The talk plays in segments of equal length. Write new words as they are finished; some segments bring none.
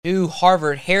New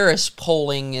Harvard-Harris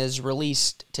polling is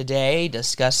released today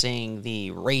discussing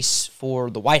the race for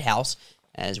the White House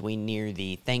as we near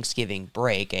the Thanksgiving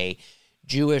break. A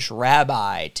Jewish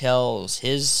rabbi tells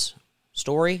his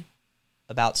story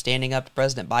about standing up to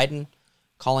President Biden,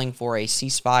 calling for a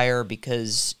ceasefire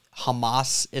because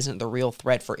Hamas isn't the real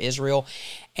threat for Israel.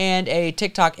 And a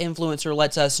TikTok influencer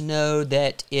lets us know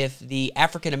that if the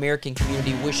African-American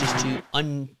community wishes to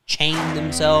unchain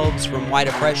themselves from white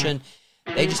oppression,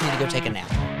 they just need to go take a nap.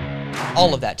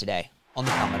 All of that today on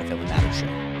the Comment of Family Matters show.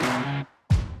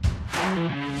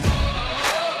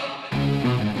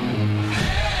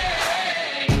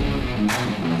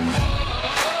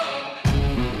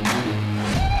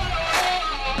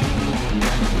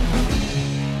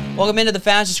 Welcome into the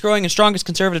fastest growing and strongest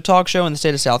conservative talk show in the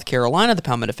state of South Carolina, the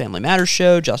Comment of Family Matters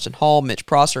show. Justin Hall, Mitch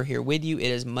Prosser here with you. It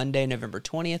is Monday, November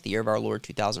 20th, the year of our Lord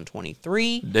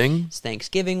 2023. Ding. It's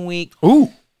Thanksgiving week.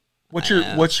 Ooh. What's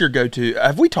your go-to?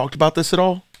 Have we talked about this at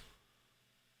all?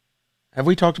 Have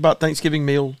we talked about Thanksgiving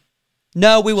meal?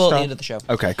 No, we will at the end of the show.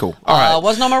 Okay, cool. All right.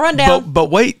 Wasn't on my rundown. But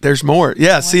wait, there's more.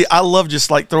 Yeah, see, I love just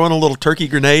like throwing a little turkey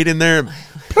grenade in there.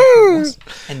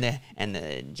 and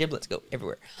the giblets go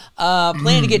everywhere.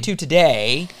 Planning to get to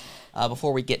today,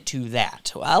 before we get to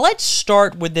that. Let's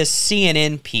start with this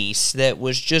CNN piece that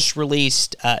was just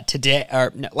released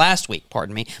last week,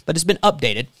 pardon me, but it's been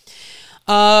updated.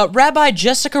 Rabbi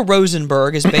Jessica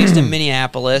Rosenberg is based in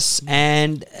Minneapolis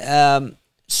and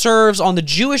serves on the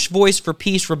Jewish Voice for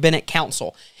Peace Rabbinic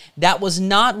Council. That was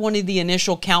not one of the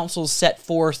initial councils set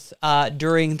forth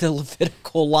during the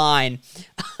Levitical line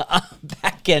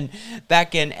back in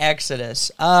Exodus.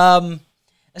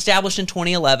 Established in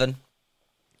 2011,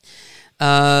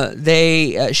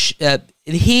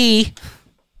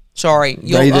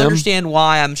 you'll understand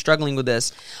why I'm struggling with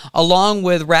this. Along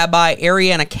with Rabbi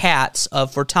Ariana Katz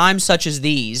of For Times Such as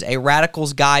These, A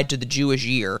Radical's Guide to the Jewish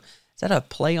Year. Is that a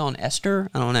play on Esther?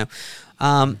 I don't know.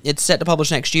 It's set to publish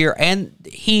next year, and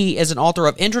he is an author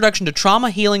of Introduction to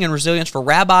Trauma, Healing, and Resilience for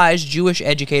Rabbis, Jewish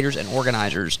Educators, and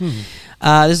Organizers.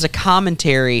 This is a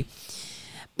commentary.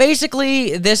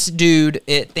 Basically, this dude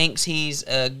thinks he's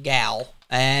a gal,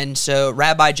 and so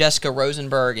Rabbi Jessica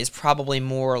Rosenberg is probably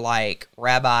more like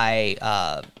Rabbi,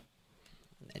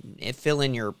 fill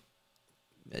in your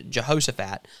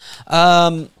Jehoshaphat.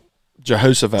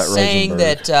 Jehoshaphat saying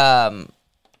Rosenberg. That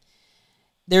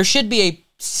there should be a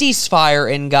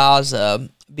ceasefire in Gaza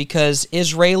because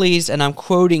Israelis, and I'm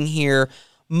quoting here,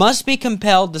 must be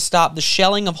compelled to stop the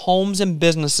shelling of homes and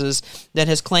businesses that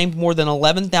has claimed more than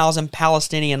 11,000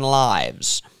 Palestinian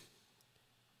lives.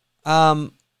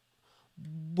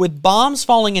 With bombs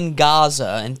falling in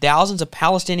Gaza and thousands of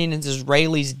Palestinian and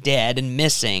Israelis dead and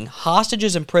missing,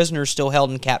 hostages and prisoners still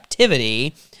held in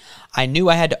captivity, I knew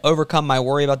I had to overcome my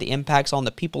worry about the impacts on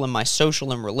the people in my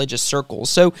social and religious circles.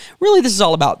 So really this is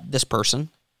all about this person.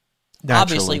 Naturally.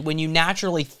 Obviously, when you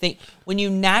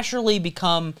naturally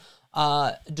become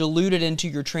deluded into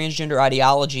your transgender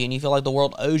ideology and you feel like the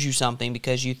world owes you something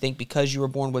because you think because you were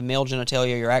born with male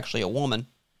genitalia you're actually a woman,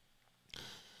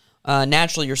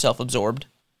 naturally you're self-absorbed.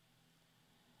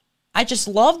 I just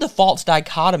love the false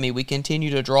dichotomy we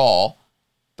continue to draw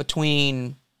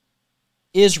between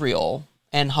Israel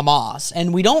and Hamas,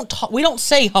 and we don't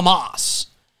say Hamas,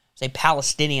 say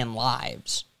Palestinian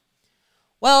lives.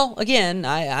 Well, again,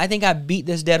 I think I beat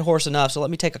this dead horse enough, so let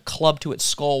me take a club to its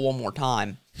skull one more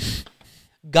time.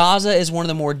 Gaza is one of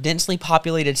the more densely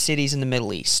populated cities in the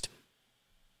Middle East.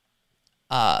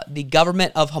 The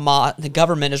government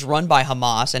is run by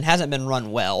Hamas and hasn't been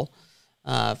run well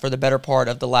for the better part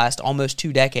of the last almost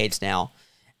 2 decades now.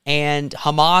 And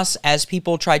Hamas, as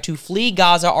people try to flee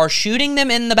Gaza, are shooting them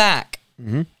in the back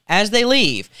as they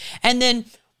leave, and then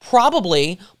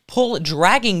probably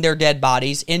dragging their dead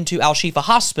bodies into Al-Shifa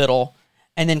Hospital,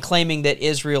 and then claiming that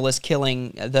Israel is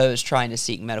killing those trying to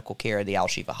seek medical care at the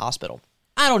Al-Shifa Hospital.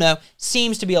 I don't know.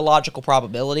 Seems to be a logical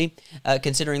probability,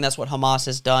 considering that's what Hamas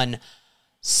has done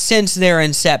since their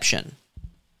inception.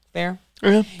 Fair?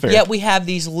 Yeah, fair. Yet we have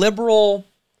these liberal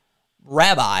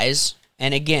rabbis,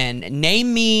 and again,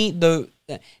 name me the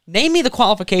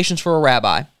qualifications for a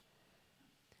rabbi.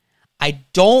 I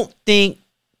don't think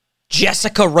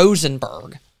Jessica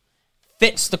Rosenberg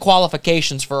fits the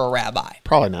qualifications for a rabbi.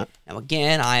 Probably not. Now,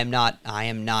 again, I am not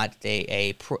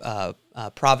a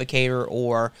provocator,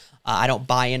 or I don't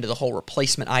buy into the whole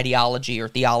replacement ideology or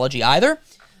theology either.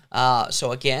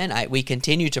 So again, we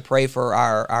continue to pray for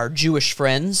our Jewish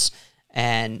friends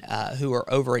and who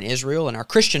are over in Israel, and our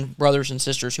Christian brothers and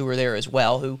sisters who are there as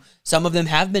well, who some of them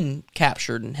have been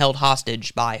captured and held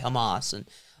hostage by Hamas, and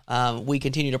we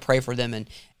continue to pray for them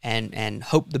and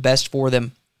hope the best for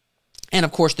them. And,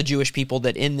 of course, the Jewish people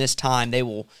that in this time they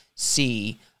will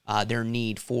see their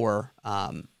need for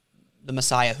the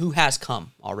Messiah who has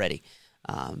come already.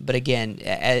 But again,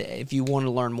 if you want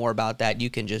to learn more about that, you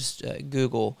can just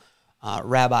Google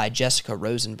Rabbi Jessica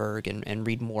Rosenberg and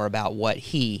read more about what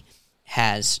he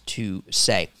has to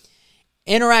say.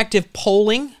 Interactive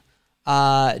polling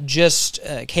just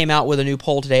came out with a new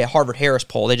poll today, a Harvard-Harris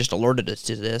poll. They just alerted us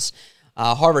to this.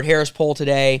 Harvard-Harris poll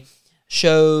today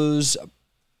shows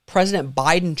President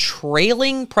Biden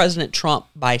trailing President Trump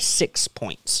by 6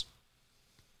 points.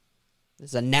 This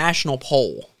is a national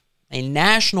poll. A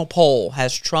national poll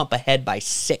has Trump ahead by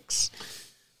 6.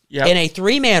 Yep. In a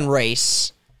 3-man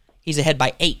race, he's ahead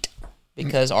by 8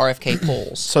 because RFK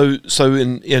polls. So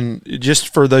in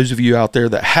just for those of you out there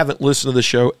that haven't listened to the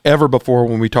show ever before,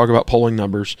 when we talk about polling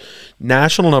numbers,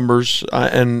 national numbers,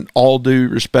 and all due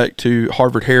respect to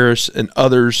Harvard Harris and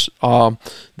others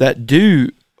that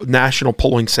do national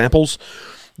polling samples.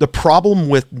 The problem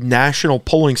with national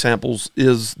polling samples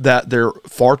is that they're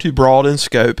far too broad in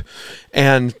scope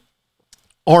and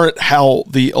aren't how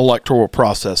the electoral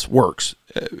process works.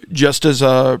 Just as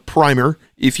a primer,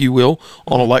 if you will,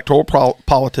 on electoral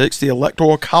politics, the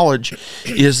Electoral College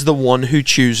is the one who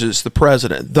chooses the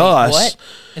president. Thus, what?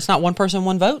 It's not one person,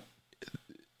 one vote?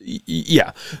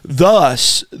 Yeah.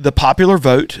 Thus, the popular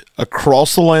vote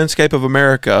across the landscape of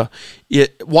America,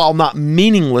 while not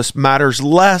meaningless, matters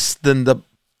less than the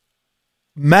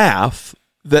math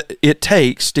that it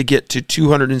takes to get to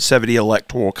 270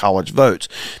 electoral college votes,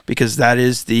 because that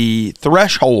is the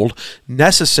threshold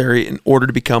necessary in order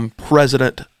to become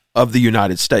president of the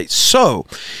United States. So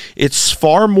it's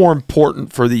far more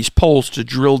important for these polls to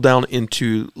drill down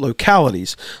into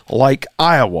localities like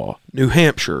Iowa, New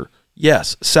Hampshire,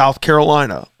 yes, South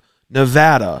Carolina,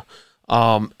 Nevada,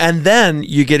 and then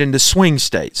you get into swing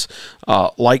states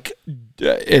like,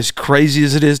 as crazy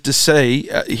as it is to say,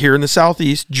 here in the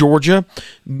Southeast, Georgia,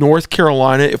 North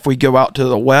Carolina, if we go out to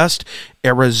the west,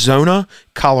 Arizona,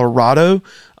 Colorado,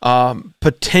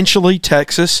 potentially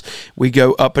Texas. We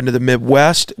go up into the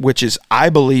Midwest, which is, I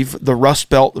believe, the Rust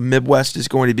Belt. The Midwest is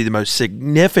going to be the most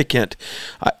significant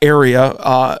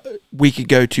area. We could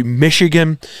go to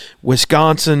Michigan,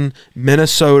 Wisconsin,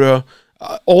 Minnesota,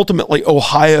 ultimately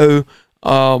Ohio,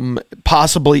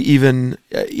 possibly even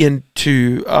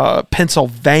into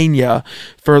Pennsylvania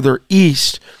further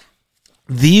east.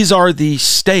 These are the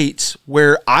states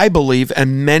where I believe,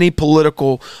 and many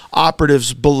political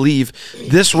operatives believe,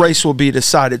 this race will be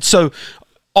decided. So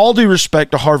all due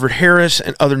respect to Harvard Harris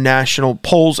and other national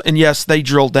polls, and yes, they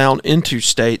drill down into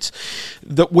states,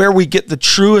 that where we get the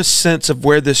truest sense of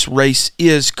where this race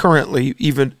is currently,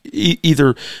 even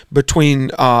either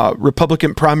between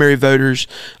Republican primary voters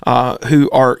who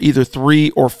are either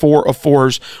 3 or 4 of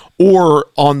 4s, or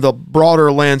on the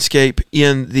broader landscape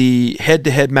in the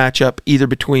head-to-head matchup, either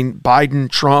between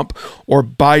Biden-Trump or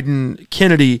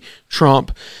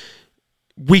Biden-Kennedy-Trump,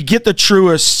 we get the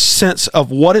truest sense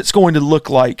of what it's going to look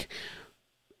like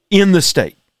in the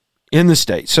state.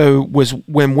 So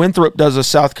when Winthrop does a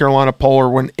South Carolina poll, or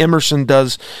when Emerson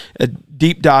does a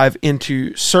deep dive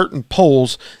into certain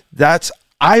polls, that's,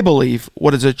 I believe,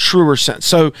 what is a truer sense.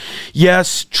 So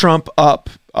yes, Trump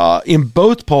up in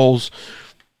both polls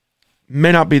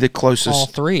may not be the closest. All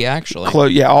 3,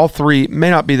 actually. All 3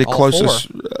 may not be the all closest.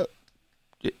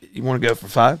 You want to go for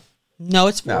 5? No,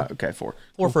 it's 4. No, okay, 4.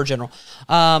 4 for a general.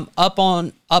 Up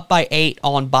by 8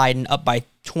 on Biden, up by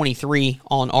 23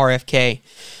 on RFK,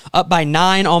 up by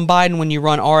 9 on Biden when you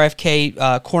run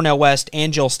RFK, Cornel West,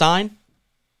 and Jill Stein,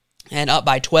 and up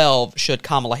by 12 should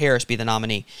Kamala Harris be the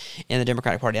nominee in the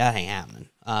Democratic Party. That ain't happening.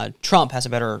 Trump has a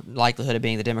better likelihood of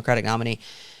being the Democratic nominee.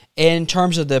 In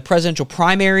terms of the presidential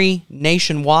primary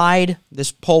nationwide,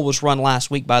 this poll was run last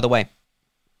week, by the way.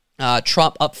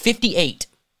 Trump up 58.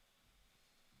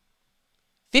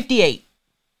 58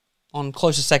 on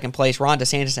closest second place. Ron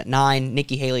DeSantis at 9,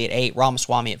 Nikki Haley at 8,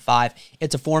 Ramaswamy at 5.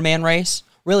 It's a 4-man race.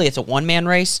 Really, it's a 1-man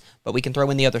race, but we can throw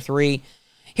in the other 3.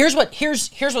 Here's what's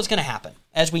going to happen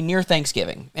as we near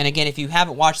Thanksgiving. And again, if you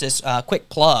haven't watched this, quick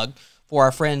plug for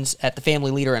our friends at the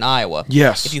Family Leader in Iowa.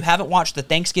 Yes. If you haven't watched the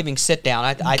Thanksgiving sit-down,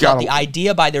 I thought the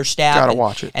idea by their staff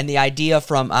watch it. And the idea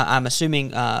from, I'm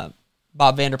assuming Bob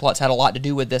Vanderplatz had a lot to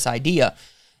do with this idea,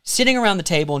 sitting around the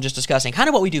table and just discussing kind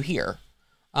of what we do here,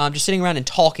 just sitting around and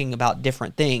talking about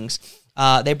different things.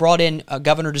 They brought in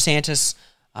Governor DeSantis,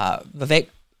 Vivek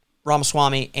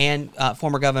Ramaswamy, and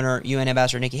former Governor, UN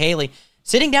Ambassador Nikki Haley,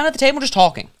 sitting down at the table just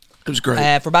talking. It was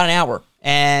great. For about an hour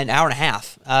and a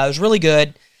half. It was really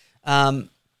good. When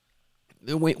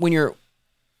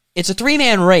it's a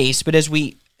 3-man race, but as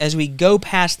we as we go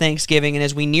past Thanksgiving and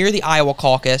as we near the Iowa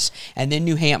caucus and then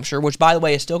New Hampshire, which, by the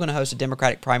way, is still going to host a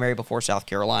Democratic primary before South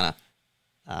Carolina,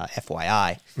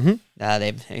 FYI,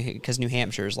 because New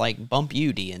Hampshire is like, bump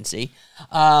you, DNC.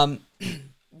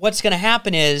 What's going to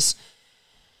happen is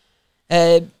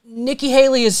Nikki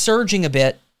Haley is surging a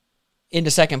bit into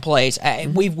second place.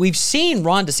 We've seen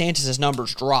Ron DeSantis'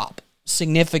 numbers drop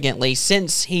significantly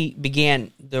since he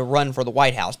began the run for the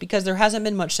White House because there hasn't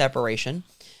been much separation.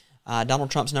 Donald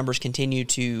Trump's numbers continue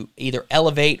to either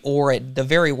elevate or at the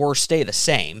very worst stay the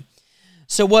same.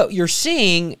 So what you're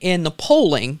seeing in the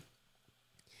polling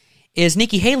is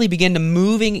Nikki Haley begin to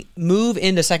move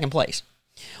into second place,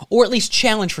 or at least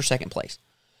challenge for second place.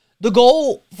 The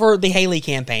goal for the Haley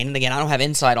campaign, and again, I don't have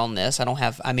insight on this.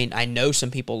 I know some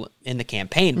people in the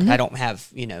campaign, but I don't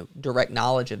have, direct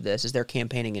knowledge of this, as they're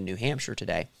campaigning in New Hampshire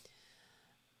today.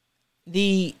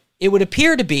 It would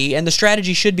appear to be, and the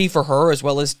strategy should be for her, as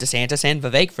well as DeSantis and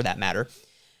Vivek for that matter,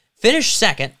 finish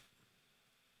second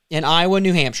in Iowa,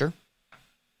 New Hampshire,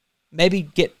 maybe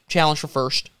get challenged for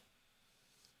first,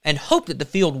 and hope that the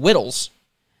field whittles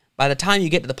by the time you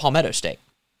get to the Palmetto State.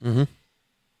 Mm-hmm.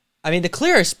 I mean, the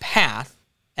clearest path,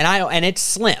 and it's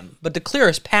slim, but the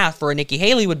clearest path for a Nikki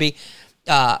Haley would be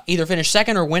either finish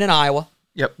second or win in Iowa.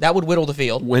 Yep. That would whittle the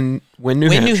field. Win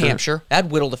New Hampshire.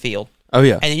 That'd whittle the field. Oh,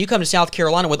 yeah. And then you come to South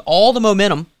Carolina with all the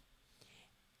momentum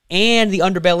and the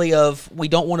underbelly of we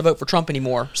don't want to vote for Trump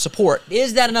anymore support.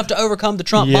 Is that enough to overcome the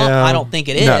Trump bump? I don't think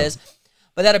it is.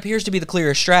 But that appears to be the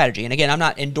clearest strategy. And again, I'm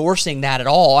not endorsing that at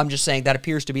all. I'm just saying that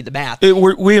appears to be the math.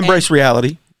 We embrace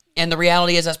reality. And the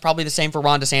reality is that's probably the same for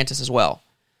Ron DeSantis as well.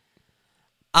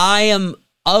 I am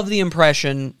of the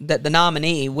impression that the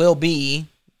nominee will be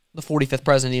the 45th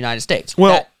president of the United States.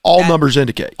 Well, numbers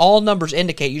indicate. All numbers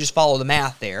indicate. You just follow the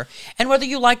math there. And whether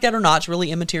you like that or not is really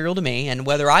immaterial to me. And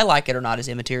whether I like it or not is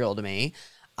immaterial to me.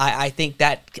 I think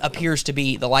that appears to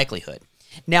be the likelihood.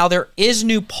 Now, there is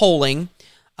new polling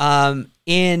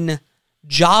in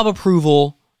job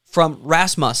approval from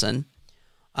Rasmussen.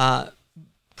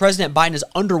 President Biden is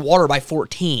underwater by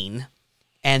 14,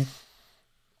 and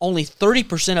only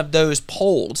 30% of those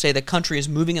polled say the country is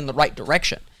moving in the right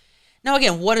direction. Now,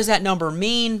 again, what does that number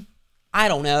mean? I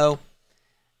don't know.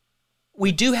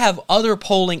 We do have other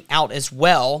polling out as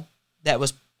well that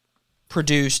was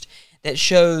produced that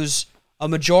shows a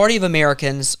majority of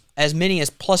Americans, as many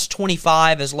as plus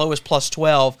 25, as low as plus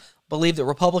 12, believe that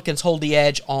Republicans hold the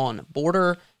edge on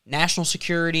border, national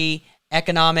security,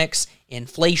 economics,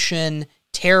 inflation,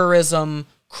 terrorism,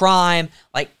 crime.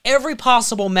 Like every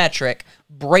possible metric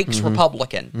breaks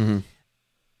Republican. Mm-hmm.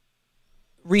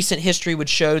 Recent history would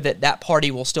show that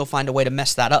party will still find a way to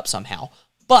mess that up somehow.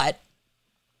 But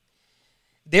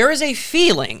there is a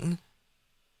feeling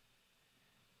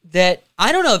that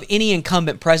I don't know of any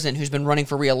incumbent president who's been running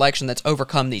for re-election that's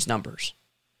overcome these numbers.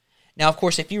 Now, of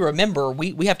course, if you remember,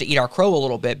 we have to eat our crow a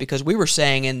little bit because we were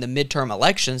saying in the midterm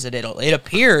elections that it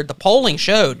appeared, the polling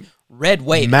showed red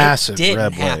wave. Massive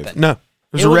red wave. No, it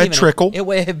was a red trickle.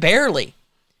 It barely.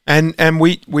 And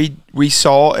we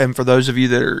saw, and for those of you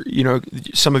that are,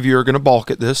 some of you are going to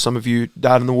balk at this. Some of you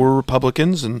died in the war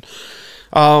Republicans, and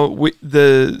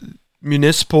the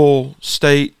municipal,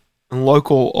 state, and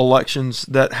local elections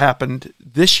that happened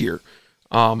this year.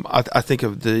 I think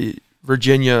of the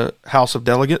Virginia House of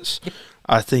Delegates. Yep.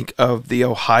 I think of the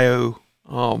Ohio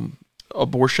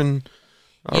abortion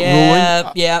ruling.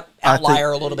 Yeah,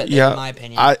 outlier a little bit there, in my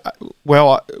opinion.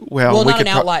 Well, not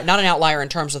an outlier in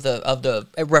terms of the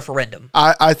referendum.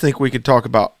 I think we could talk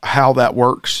about how that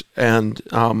works, and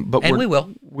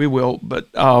we will. But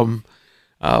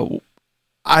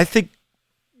I think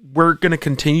we're going to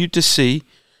continue to see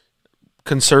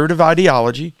conservative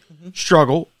ideology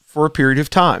struggle for a period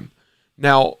of time.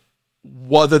 Now,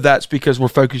 whether that's because we're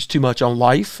focused too much on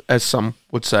life, as some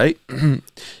would say,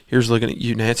 here's looking at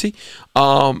you, Nancy,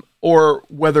 or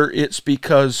whether it's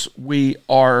because we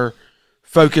are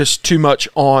focused too much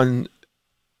on,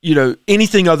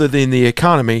 anything other than the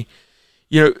economy.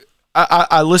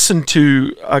 I listened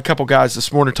to a couple guys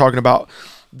this morning talking about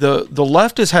the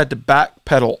left has had to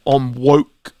backpedal on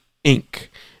woke Inc.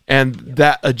 and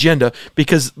that agenda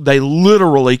because they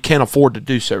literally can't afford to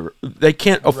do so. They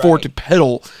can't afford to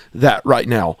peddle that right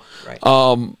now. Right.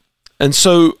 And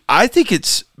so I think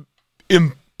it's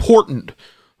important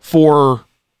for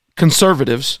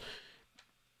conservatives,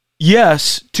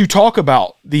 yes, to talk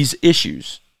about these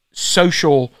issues,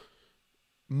 social,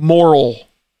 moral,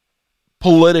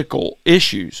 political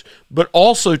issues, but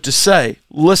also to say,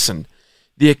 listen,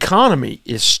 the economy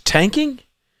is tanking.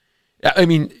 I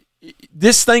mean,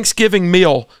 this Thanksgiving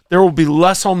meal, there will be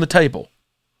less on the table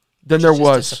than there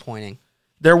was. Disappointing.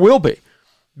 There will be.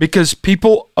 because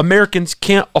Americans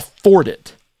can't afford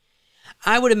it.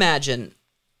 I would imagine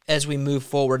as we move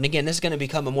forward, and again, this is going to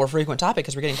become a more frequent topic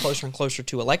because we're getting closer and closer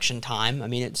to election time. I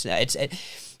mean,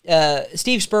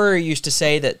 Steve Spurrier used to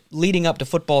say that leading up to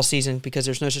football season, because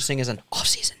there's no such thing as an off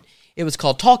season, it was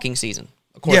called talking season,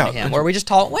 according to him, where we just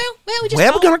talk. We're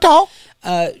going to talk.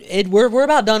 We're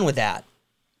about done with that.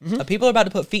 Mm-hmm. People are about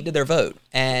to put feet to their vote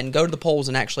and go to the polls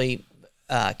and actually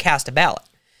cast a ballot.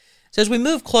 So as we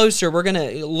move closer, we're going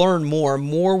to learn more.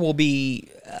 More will be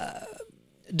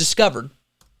discovered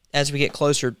as we get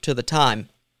closer to the time.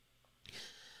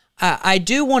 I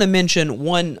do want to mention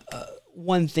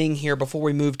one thing here before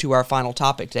we move to our final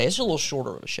topic today. It's a little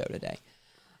shorter of a show today.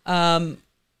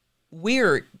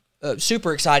 We're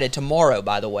super excited. Tomorrow,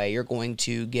 by the way, you're going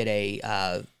to get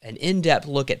an in-depth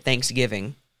look at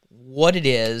Thanksgiving, what it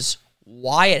is,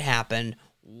 why it happened,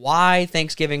 why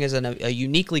Thanksgiving is a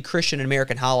uniquely Christian and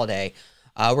American holiday.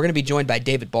 We're going to be joined by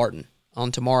David Barton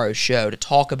on tomorrow's show to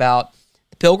talk about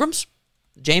the Pilgrims,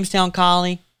 Jamestown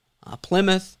Colony,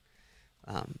 Plymouth,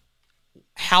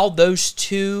 how those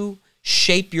two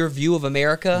shape your view of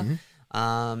America,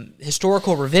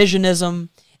 historical revisionism.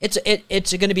 It's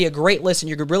going to be a great listen.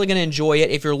 You're really going to enjoy it.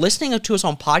 If you're listening to us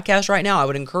on podcast right now, I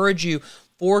would encourage you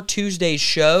for Tuesday's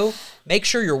show, make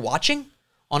sure you're watching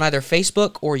on either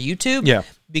Facebook or YouTube. Yeah.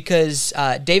 Because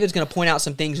David's going to point out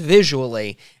some things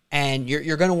visually, and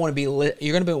you're going to want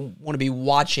to be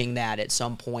watching that at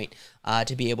some point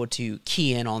to be able to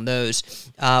key in on those.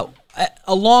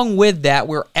 Along with that,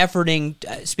 we're efforting.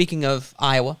 Speaking of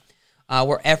Iowa,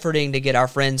 we're efforting to get our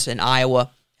friends in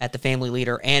Iowa at the Family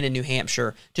Leader and in New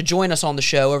Hampshire to join us on the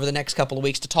show over the next couple of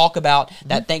weeks to talk about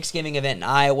that Thanksgiving event in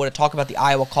Iowa, to talk about the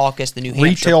Iowa caucus, the New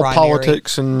Hampshire retail primary.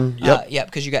 Politics, and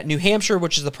because you got New Hampshire,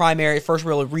 which is the primary, first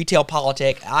real retail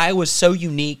politic. Iowa's so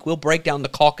unique. We'll break down the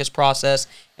caucus process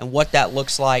and what that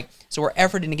looks like. So we're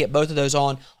efforting to get both of those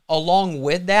on. Along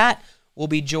with that, we'll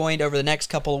be joined over the next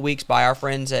couple of weeks by our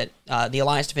friends at the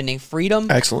Alliance Defending Freedom.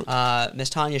 Excellent. Ms.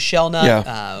 Tanya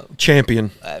Shellnut. Champion.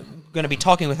 Going to be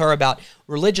talking with her about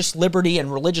religious liberty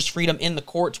and religious freedom in the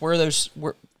courts, what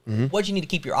you need to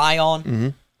keep your eye on. Mm-hmm.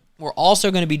 We're also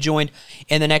going to be joined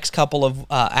in the next couple of,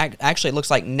 actually it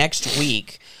looks like next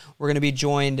week, we're going to be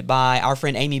joined by our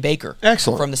friend Amy Baker.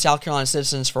 Excellent. From the South Carolina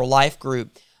Citizens for Life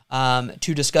group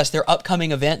to discuss their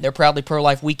upcoming event, their Proudly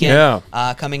Pro-Life weekend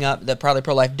coming up, the Proudly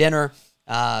Pro-Life dinner.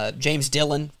 James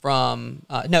Dillon from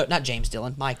not James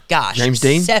Dillon, my gosh, James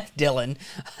Dean? Seth Dillon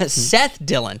Seth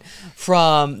Dillon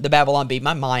from the Babylon Bee.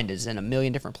 My mind is in a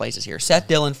million different places here. Seth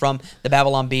Dillon from the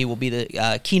Babylon Bee will be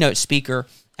the keynote speaker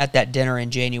at that dinner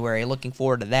in January. Looking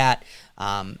forward to that.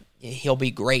 He'll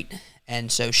be great,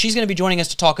 and so she's going to be joining us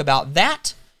to talk about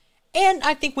that, and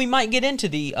I think we might get into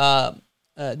the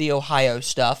Ohio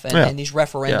stuff and these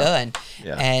referenda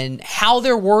and how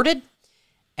they're worded.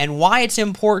 And why it's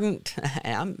important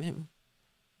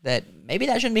that maybe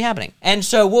that shouldn't be happening. And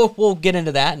so we'll get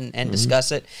into that and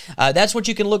discuss it. That's what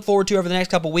you can look forward to over the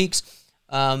next couple of weeks.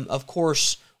 Of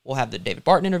course, we'll have the David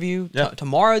Barton interview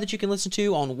tomorrow that you can listen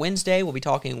to. On Wednesday, we'll be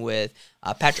talking with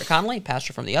Patrick Connolly,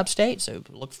 pastor from the Upstate. So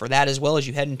look for that as well as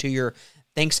you head into your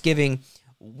Thanksgiving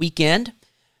weekend.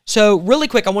 So really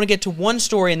quick, I want to get to one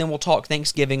story, and then we'll talk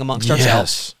Thanksgiving amongst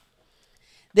ourselves.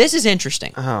 This is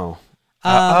interesting.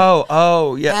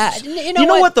 Yes. You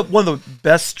know what one of the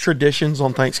best traditions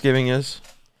on Thanksgiving is?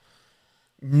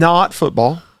 Not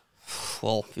football.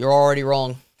 Well, you're already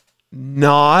wrong.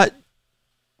 Not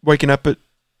waking up at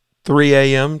 3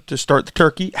 a.m. to start the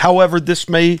turkey. However,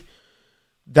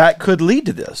 that could lead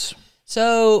to this.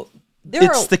 So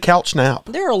it's the couch nap.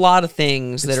 There are a lot of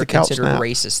things that are considered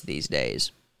racist these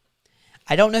days.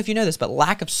 I don't know if you know this, but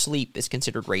lack of sleep is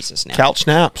considered racist now. Couch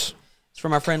naps. It's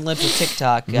from our friend Libs of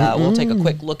TikTok. We'll take a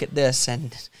quick look at this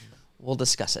and we'll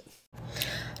discuss it.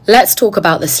 Let's talk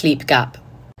about the sleep gap.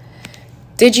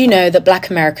 Did you know that Black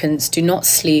Americans do not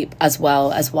sleep as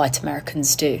well as white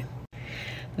Americans do?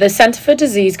 The Center for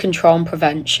Disease Control and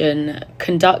Prevention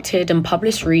conducted and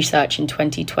published research in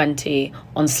 2020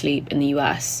 on sleep in the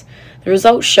US. The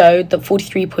results showed that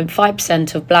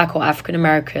 43.5% of Black or African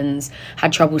Americans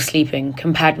had trouble sleeping,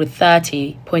 compared with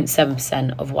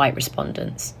 30.7% of white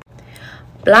respondents.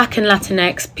 Black and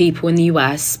Latinx people in the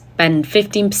US spend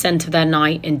 15% of their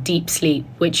night in deep sleep,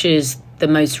 which is the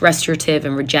most restorative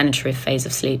and regenerative phase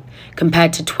of sleep,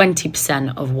 compared to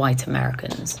 20% of white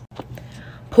Americans.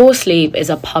 Poor sleep is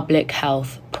a public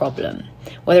health problem.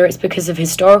 Whether it's because of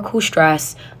historical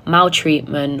stress,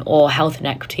 maltreatment, or health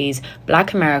inequities,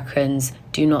 Black Americans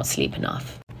do not sleep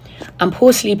enough. And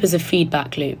poor sleep is a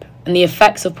feedback loop, and the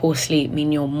effects of poor sleep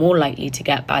mean you're more likely to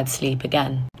get bad sleep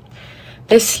again.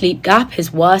 This sleep gap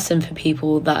is worsened for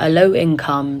people that are low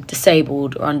income,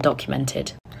 disabled, or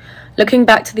undocumented. Looking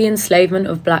back to the enslavement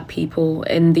of black people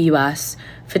in the US,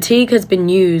 fatigue has been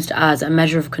used as a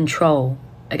measure of control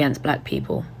against black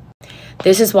people.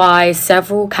 This is why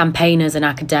several campaigners and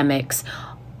academics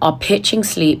are pitching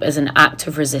sleep as an act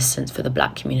of resistance for the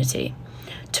black community.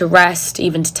 To rest,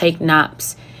 even to take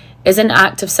naps, is an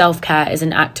act of self-care, is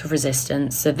an act of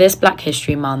resistance. So this Black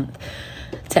History Month,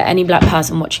 to any black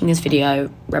person watching this video,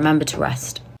 remember to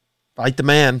rest. Fight the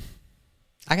man.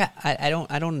 I don't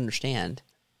understand.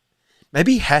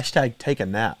 Maybe hashtag take a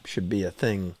nap should be a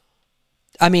thing.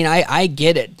 I mean, I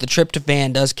get it. The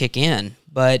tryptophan does kick in,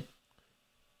 but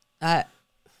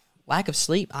lack of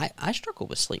sleep. I struggle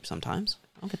with sleep sometimes.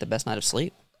 I don't get the best night of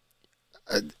sleep.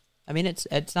 I mean,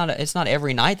 it's not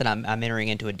every night that I'm entering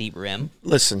into a deep REM.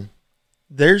 Listen,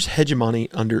 there's hegemony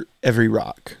under every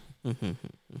rock.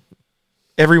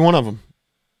 Every one of them.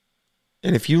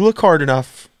 And if you look hard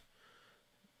enough,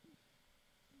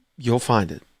 you'll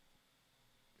find it.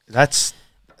 That's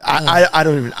I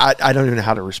don't even know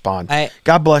how to respond.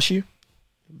 God bless you.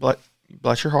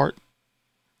 Bless your heart.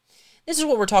 This is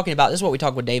what we're talking about. This is what we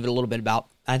talked with David a little bit about.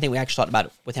 I think we actually talked about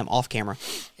it with him off camera.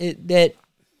 That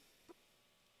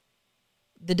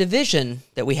the division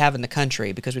that we have in the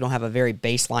country, because we don't have a very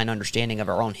baseline understanding of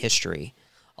our own history,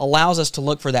 allows us to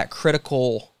look for that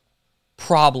critical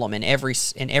problem in every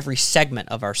segment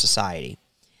of our society.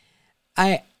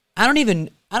 I don't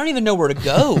even know where to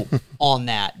go on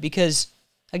that, because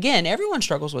again, everyone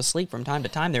struggles with sleep from time to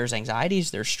time. There's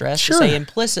anxieties, there's stress. Sure. To say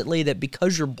implicitly that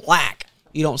because you're black,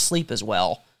 you don't sleep as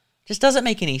well just doesn't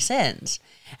make any sense.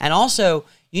 And also,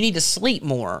 you need to sleep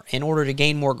more in order to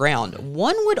gain more ground.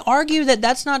 One would argue that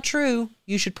that's not true.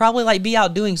 You should probably be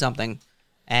out doing something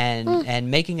and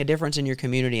making a difference in your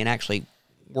community and actually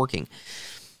working.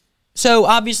 So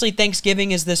obviously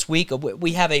Thanksgiving is this week.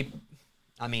 We have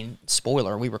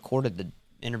spoiler, we recorded the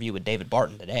interview with David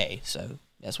Barton today, so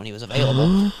that's when he was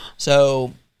available.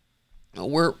 So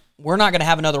we're not going to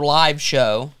have another live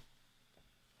show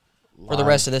for the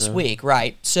rest of this week,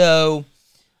 right? So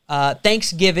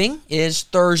Thanksgiving is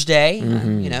Thursday.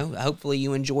 Hopefully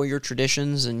you enjoy your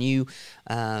traditions and you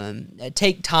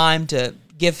take time to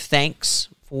give thanks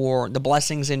for the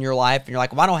blessings in your life. And you're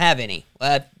like, well, I don't have any.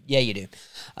 Well, yeah, you do.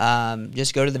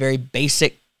 Just go to the very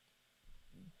basic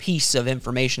piece of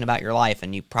information about your life,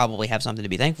 and you probably have something to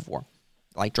be thankful for,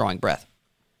 like drawing breath.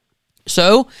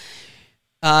 So,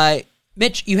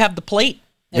 Mitch, you have the plate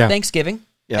at Thanksgiving.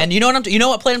 Yeah. And you know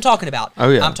what plate I'm talking about. Oh,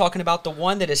 yeah. I'm talking about the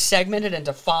one that is segmented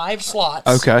into 5 slots.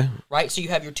 Okay. Right? So you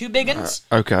have your 2 big ones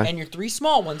and your 3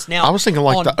 small ones. Now, I was thinking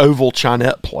the oval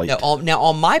Chinette plate. Now,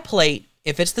 on my plate,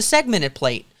 if it's the segmented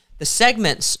plate, the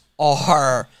segments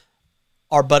are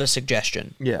but a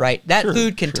suggestion. Yeah. Right? That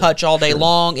food can touch all day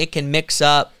long. It can mix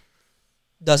up.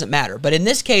 Doesn't matter. But in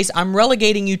this case, I'm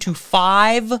relegating you to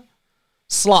 5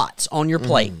 slots on your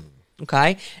plate.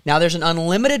 Okay? Now, there's an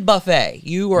unlimited buffet.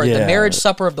 You are at the marriage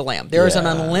supper of the Lamb. There is an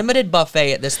unlimited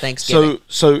buffet at this Thanksgiving.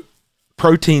 So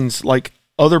proteins, like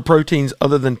other proteins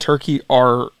other than turkey,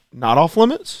 are not off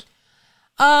limits?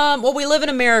 Well, we live in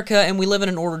America, and we live in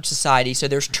an ordered society, so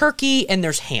there's turkey and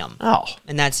there's ham. Oh.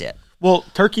 And that's it. Well,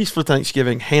 turkey's for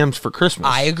Thanksgiving, ham's for Christmas.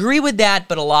 I agree with that,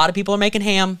 but a lot of people are making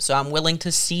ham, so I'm willing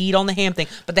to cede on the ham thing.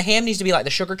 But the ham needs to be like the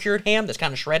sugar-cured ham that's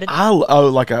kind of shredded.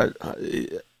 Like a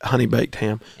honey-baked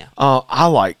ham. Yeah. I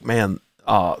like, there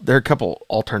are a couple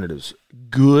alternatives.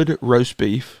 Good roast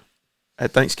beef at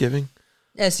Thanksgiving.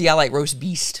 Yeah, see, I like roast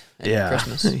beast at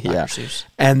Christmas. Yeah.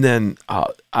 And then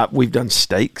we've done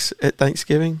steaks at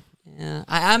Thanksgiving. Yeah,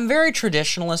 I'm very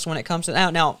traditionalist when it comes to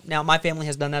that. Now, my family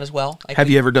has done that as well.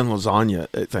 Have you ever done lasagna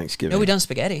at Thanksgiving? No, we've done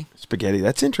spaghetti.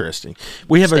 That's interesting.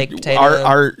 We have steak,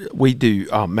 potato. We do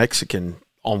Mexican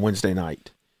on Wednesday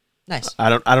night. Nice. I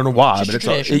don't know why, but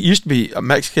it used to be a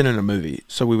Mexican and a movie.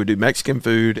 So we would do Mexican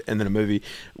food and then a movie,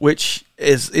 which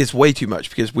is way too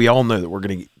much because we all know that we're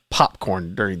going to eat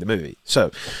popcorn during the movie.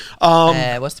 So,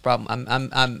 what's the problem?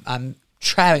 I'm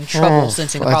having trouble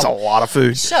sensing the problem. That's a lot of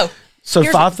food. So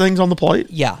 5 things on the plate?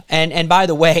 Yeah. And by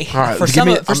the way, right, for some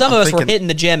of us, we're hitting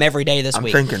the gym every day this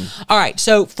week. All right.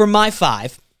 So for my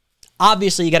 5,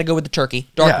 obviously you got to go with the turkey,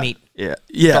 dark meat. Yeah.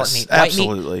 Yes. Dark meat,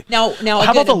 absolutely. Meat. Now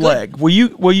how about the leg? Will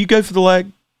you go for the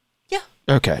leg? Yeah.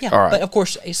 Okay. Yeah. All right. But of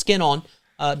course, skin on.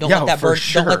 Don't let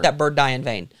that bird die in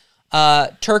vain.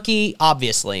 Turkey,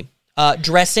 obviously.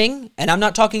 Dressing, and I'm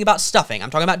not talking about stuffing.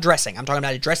 I'm talking about dressing. I'm talking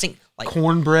about a dressing like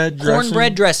cornbread dressing.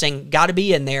 Cornbread dressing got to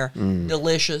be in there.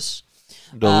 Delicious.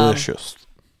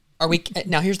 Are we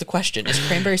now? Here's the question: is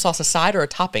cranberry sauce a side or a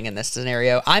topping in this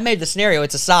scenario? I made the scenario;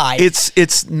 it's a side.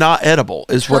 It's not edible,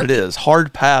 is what it is.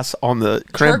 Hard pass on the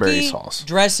cranberry Turkey sauce.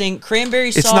 Dressing,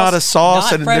 cranberry sauce. It's not a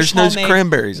sauce, and there's no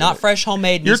cranberries. Not fresh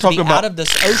homemade. You're Needs to be talking about out of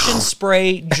this ocean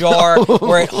spray jar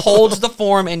where it holds the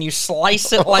form, and you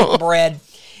slice it like bread.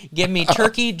 Give me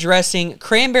turkey dressing,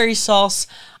 cranberry sauce.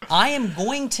 I am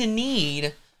going to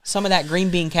need some of that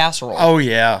green bean casserole. Oh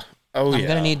yeah. I'm going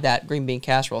to need that green bean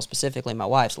casserole, specifically my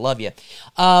wife's. Love you.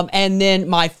 And then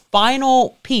my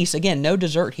final piece, again, no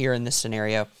dessert here in this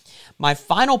scenario. My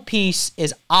final piece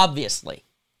is obviously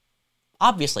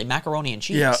macaroni and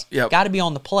cheese. Yeah. Got to be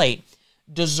on the plate.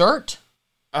 Dessert,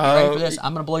 you ready for this?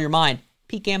 I'm going to blow your mind.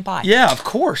 Pecan pie. Yeah, of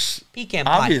course. Pecan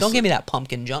pie. Obviously. Don't give me that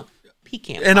pumpkin junk.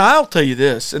 Pecan pie. And I'll tell you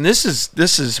this, and this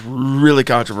is really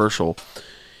controversial.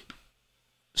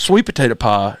 Sweet potato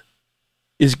pie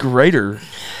is greater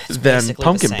than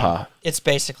pumpkin pie. It's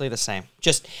basically the same.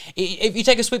 Just if you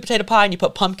take a sweet potato pie and you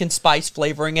put pumpkin spice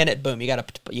flavoring in it, boom, you got a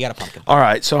pumpkin pie. All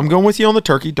right, so I'm going with you on the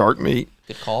turkey, dark meat.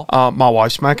 Good call. My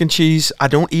wife's mac and cheese. I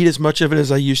don't eat as much of it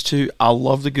as I used to. I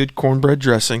love the good cornbread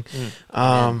dressing.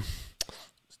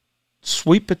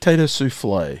 Sweet potato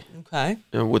souffle. Okay.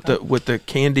 With the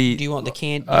candy. Do you want the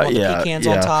pecans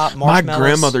on top? My Marshmallows?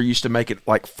 grandmother used to make it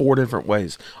like 4 different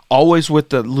ways. Always with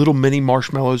the little mini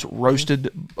marshmallows roasted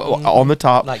on the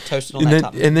top, like toasted on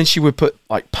top. And then she would put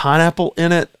like pineapple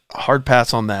in it. Hard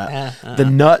pass on that. The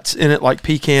nuts in it, like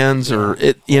pecans or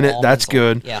in it. That's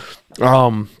good. Yeah.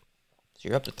 So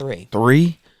you're up to 3.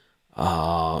 3.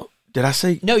 Did I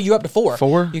say? No, you're up to 4.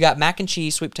 4. You got mac and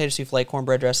cheese, sweet potato souffle,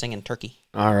 cornbread dressing, and turkey.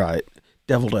 All right.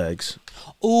 Deviled eggs.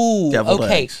 Ooh,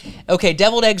 okay. Eggs. Okay,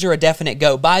 deviled eggs are a definite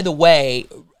go. By the way,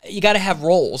 you got to have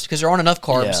rolls because there aren't enough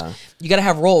carbs. Yeah. You got to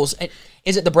have rolls.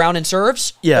 Is it the brown and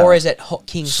serves? Yeah. Or is it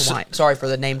King's Hawaiian? Sorry for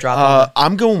the name drop.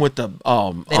 I'm going with the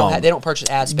They don't purchase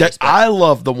ad space. I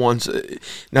love the ones.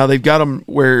 Now they've got them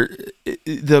where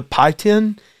the pie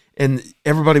tin, and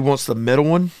everybody wants the middle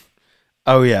one.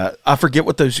 Oh yeah, I forget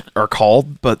what those are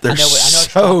called, but they're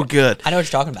so good. I know what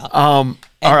you're talking about. All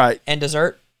right, and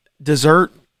dessert.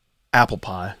 Dessert, apple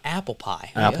pie. Apple pie.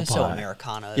 Apple So pie.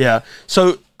 Americana. Yeah.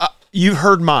 So you've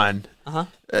heard mine. Uh-huh.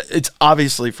 It's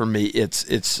obviously for me.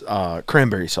 It's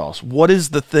cranberry sauce. What is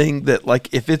the thing that,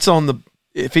 like, if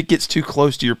it gets too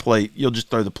close to your plate, you'll just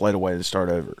throw the plate away and start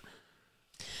over?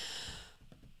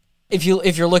 If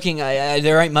you're looking,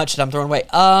 there ain't much that I'm throwing away.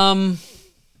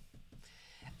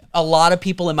 A lot of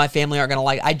people in my family aren't gonna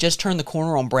like. I just turned the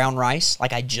corner on brown rice.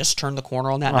 Like I just turned the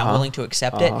corner on that, and I'm willing to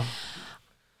accept it.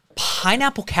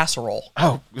 Pineapple casserole.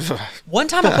 Oh. One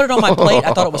time I put it on my plate,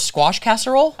 I thought it was squash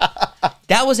casserole.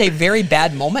 That was a very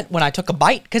bad moment when I took a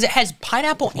bite because it has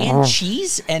pineapple and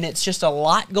cheese, and it's just a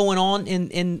lot going on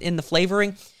in the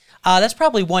flavoring. That's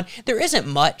probably one. There isn't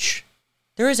much.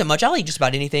 I'll eat just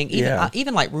about anything.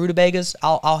 Even like rutabagas,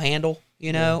 I'll handle.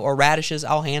 Or radishes,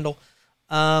 I'll handle.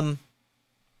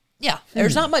 Yeah,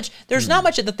 there's not much. There's not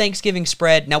much at the Thanksgiving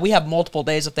spread. Now we have multiple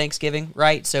days of Thanksgiving,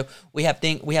 right? So we have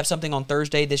something on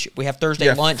Thursday. We have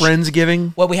Thursday lunch.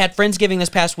 Friendsgiving. Well, we had Friendsgiving this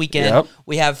past weekend. Yep.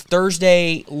 We have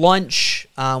Thursday lunch.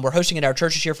 We're hosting at our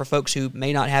church this year for folks who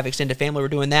may not have extended family. We're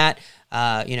doing that.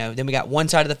 Then we got one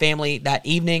side of the family that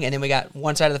evening, and then we got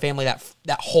one side of the family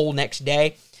that whole next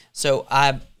day. So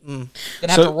I'm gonna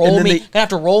have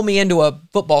to roll me into a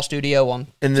football studio on.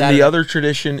 And then Saturday. the other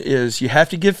tradition is you have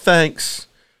to give thanks.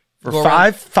 For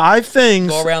five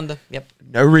things. Go around the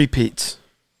no repeats.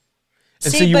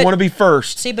 And so you want to be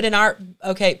first. See, but in our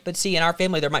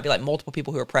family there might be like multiple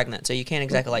people who are pregnant, so you can't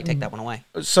exactly take that one away.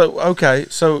 So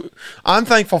I'm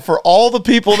thankful for all the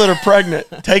people that are pregnant.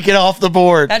 Take it off the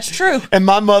board. That's true. And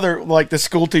my mother, like the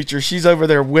school teacher, she's over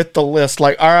there with the list.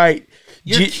 Like, all right,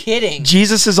 you're kidding.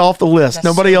 Jesus is off the list. That's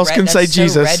Nobody else can say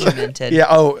Jesus. So regimented. Yeah.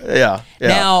 Oh, yeah.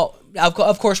 Now,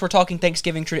 of course, we're talking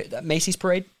Thanksgiving Macy's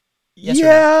parade. Yes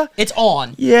yeah, it's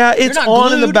on. Yeah, it's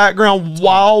on in the background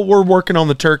while we're working on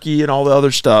the turkey and all the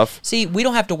other stuff. See, we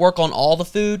don't have to work on all the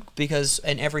food because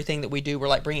in everything that we do, we're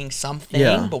like bringing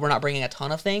something, but we're not bringing a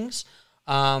ton of things.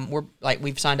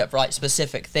 We've signed up for like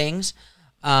specific things.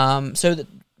 So the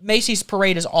Macy's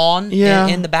parade is on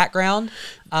in the background.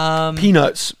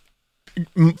 Peanuts.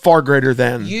 Far greater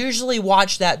than. Usually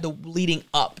watch that leading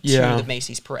up to the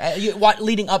Macy's parade,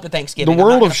 leading up to Thanksgiving. The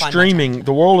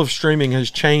world of streaming has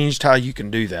changed how you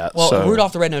can do that. Well,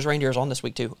 Rudolph the Red-Nosed Reindeer is on this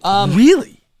week too.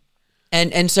 Really?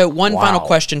 And so one final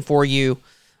question for you: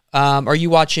 are you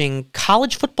watching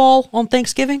college football on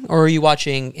Thanksgiving, or are you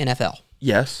watching NFL?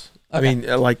 Yes. Okay. I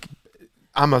mean, like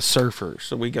I'm a surfer,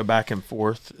 so we go back and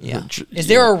forth. Yeah. Is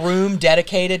there a room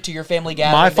dedicated to your family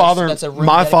gathering?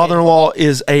 My father-in-law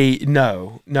is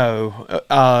no,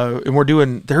 and we're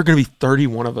doing. There are going to be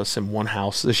 31 of us in one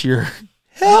house this year.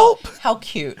 Help! How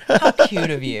cute! How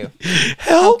cute of you! Help!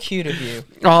 How cute of you!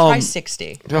 Try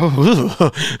 60.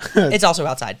 It's also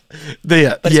outside,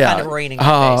 but it's kind of raining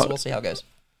today, so we'll see how it goes.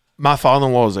 My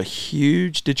father-in-law is a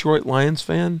huge Detroit Lions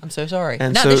fan. I'm so sorry.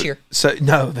 And Not this year. So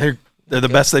no, they're the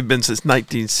best they've been since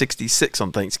 1966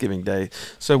 on Thanksgiving Day.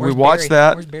 So Where's we watched Barry?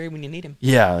 that. Where's Barry when you need him?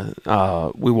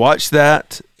 Yeah, we watched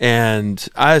that, and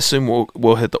I assume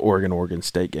we'll hit the Oregon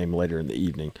State game later in the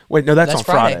evening. Wait, no, that's on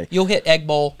Friday. You'll hit Egg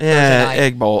Bowl. Yeah,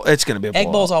 Egg Bowl. It's going to be a blowout.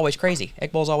 Egg Bowl's always crazy.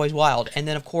 Egg Bowl's always wild. And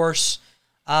then, of course,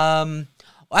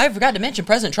 I forgot to mention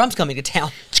President Trump's coming to town.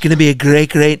 It's going to be a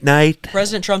great night.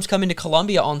 President Trump's coming to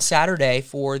Columbia on Saturday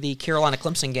for the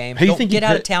Carolina-Clemson game. Who do you think get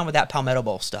out of town with that Palmetto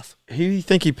Bowl stuff. Who do you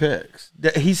think he picks?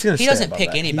 He's going to. He doesn't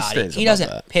pick anybody. He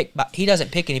doesn't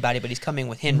pick anybody, but he's coming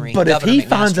with Henry. But if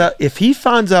he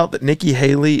finds out that Nikki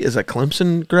Haley is a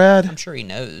Clemson grad, I'm sure he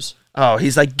knows. Oh,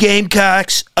 he's like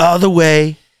Gamecocks all the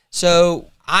way. So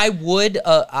I would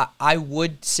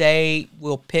say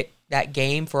we'll pick that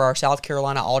game for our South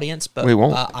Carolina audience, but we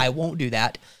won't. I won't do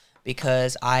that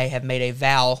because I have made a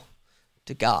vow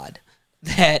to God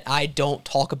that I don't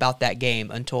talk about that game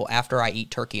until after I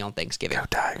eat turkey on Thanksgiving. Go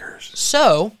Tigers.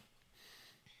 So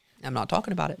I'm not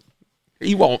talking about it.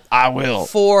 You won't. I will.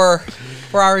 For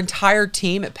our entire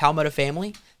team at Palmetto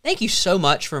Family, thank you so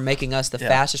much for making us the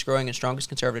fastest growing and strongest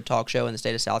conservative talk show in the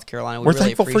state of South Carolina. We're really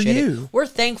thankful appreciate for you. We're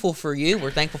thankful for you.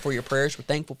 We're thankful for your prayers. We're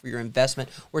thankful for your investment.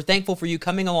 We're thankful for you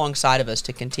coming alongside of us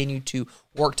to continue to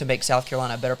work to make South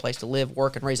Carolina a better place to live,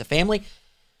 work, and raise a family.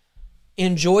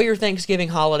 Enjoy your Thanksgiving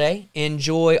holiday.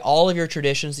 Enjoy all of your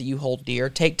traditions that you hold dear.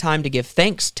 Take time to give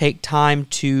thanks. Take time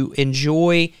to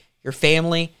enjoy your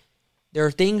family. There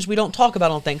are things we don't talk about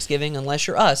on Thanksgiving unless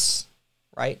you're us.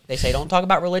 Right? They say don't talk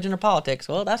about religion or politics.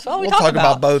 Well, that's all we'll talk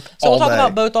about. Both so all we'll talk day.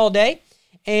 about both all day.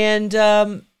 And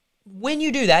when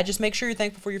you do that, just make sure you're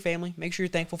thankful for your family. Make sure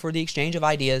you're thankful for the exchange of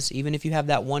ideas, even if you have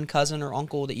that one cousin or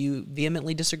uncle that you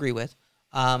vehemently disagree with.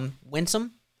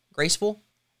 Winsome, graceful,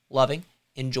 loving.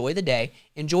 Enjoy the day.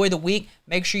 Enjoy the week.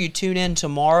 Make sure you tune in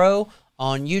tomorrow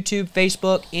on YouTube,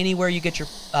 Facebook, anywhere you get your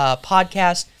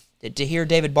podcast to hear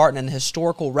David Barton and the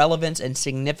historical relevance and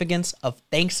significance of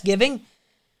Thanksgiving.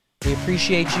 We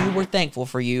appreciate you. We're thankful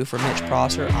for you. For Mitch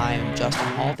Prosser, I am Justin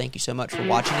Hall. Thank you so much for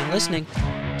watching and listening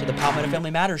to the Palmetto Family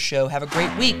Matters show. Have a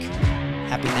great week.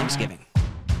 Happy Thanksgiving.